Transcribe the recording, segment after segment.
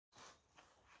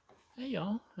Hey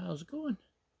y'all, how's it going?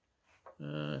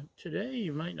 Today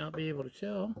you might not be able to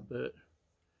tell, but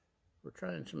we're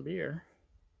trying some beer.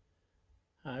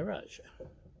 Hi Raja.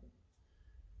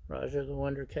 Raja the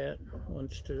Wonder Cat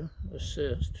wants to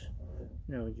assist.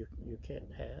 No, your cat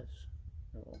has.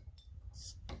 No.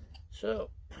 So,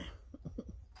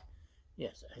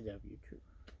 yes, I love you too.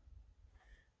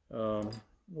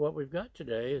 What we've got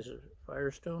today is a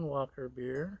Firestone Walker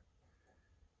beer.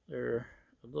 They're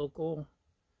a local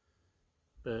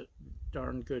but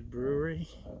darn good brewery.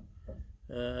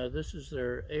 This is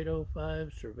their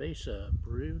 805 Cerveza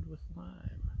brewed with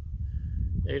lime.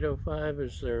 805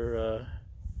 is their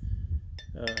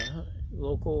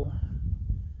local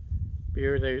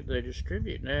beer they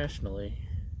distribute nationally.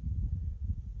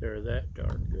 They're that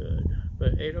darn good.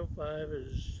 But 805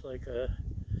 is like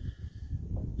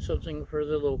something for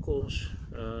the locals.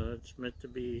 It's meant to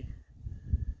be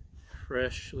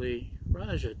freshly.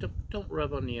 Raja, don't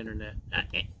rub on the internet.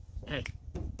 Hey.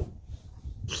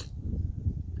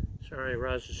 Sorry,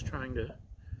 Raja's trying to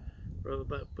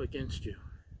rub up against you.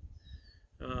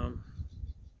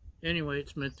 Anyway,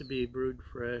 it's meant to be brewed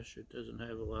fresh. It doesn't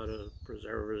have a lot of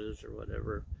preservatives or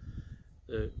whatever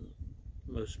that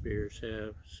most beers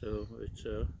have. So it's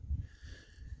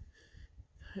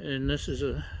and this is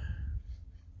a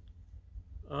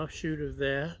offshoot of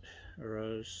that, or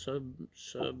a sub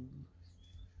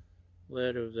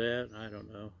lead of that. I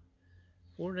don't know.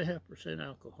 4.5%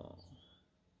 alcohol.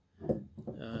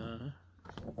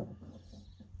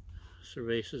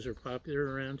 Cervezas are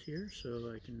popular around here,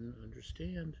 so I can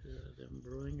understand them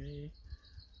brewing a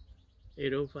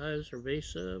 805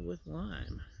 Cerveza with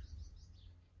lime.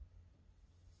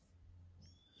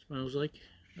 Smells like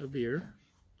a beer.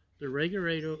 The regular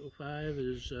 805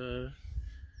 is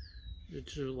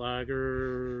it's a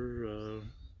lager,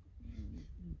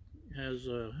 has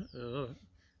a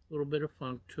little bit of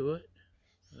funk to it,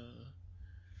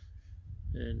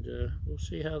 and we'll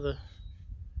see how the.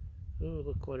 Oh,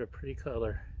 look what a pretty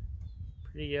color!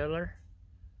 Pretty yellow.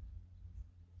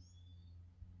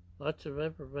 Lots of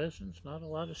effervescence, not a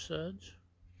lot of suds.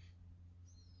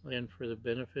 And for the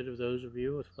benefit of those of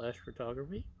you with flash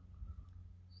photography,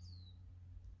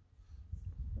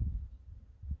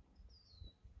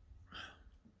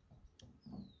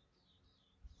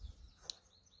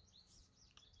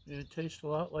 it tastes a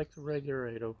lot like the regular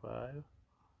 805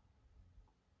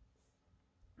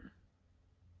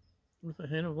 with a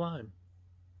hint of lime.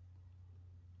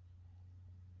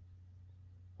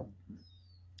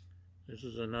 This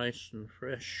is a nice and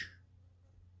fresh,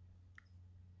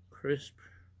 crisp,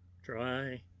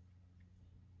 dry,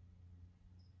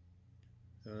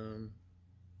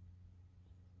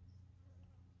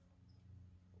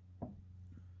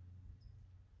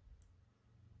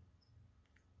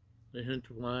 the hint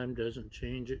of lime doesn't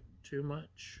change it too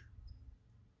much,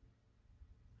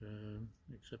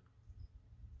 except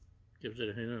gives it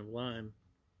a hint of lime.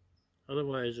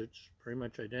 Otherwise, it's pretty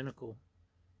much identical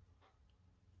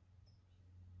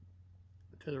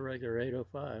to the regular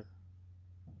 805.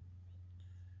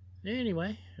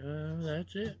 Anyway,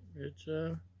 that's it. It's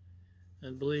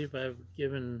I believe I've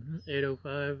given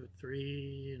 805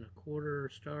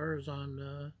 3.25 stars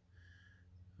on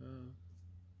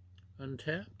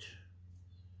Untapped,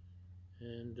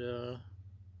 and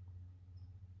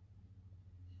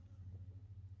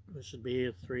this would be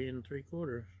a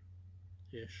 3.75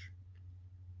 ish.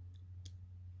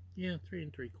 Yeah,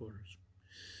 3.75.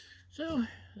 So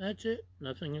that's it.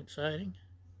 Nothing exciting,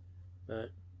 but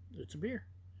it's a beer.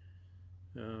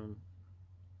 You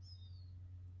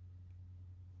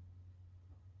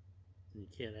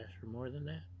can't ask for more than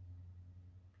that.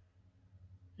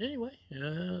 Anyway,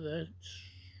 that's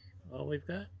all we've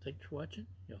got. Thanks for watching.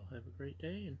 Y'all have a great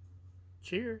day, and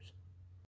cheers.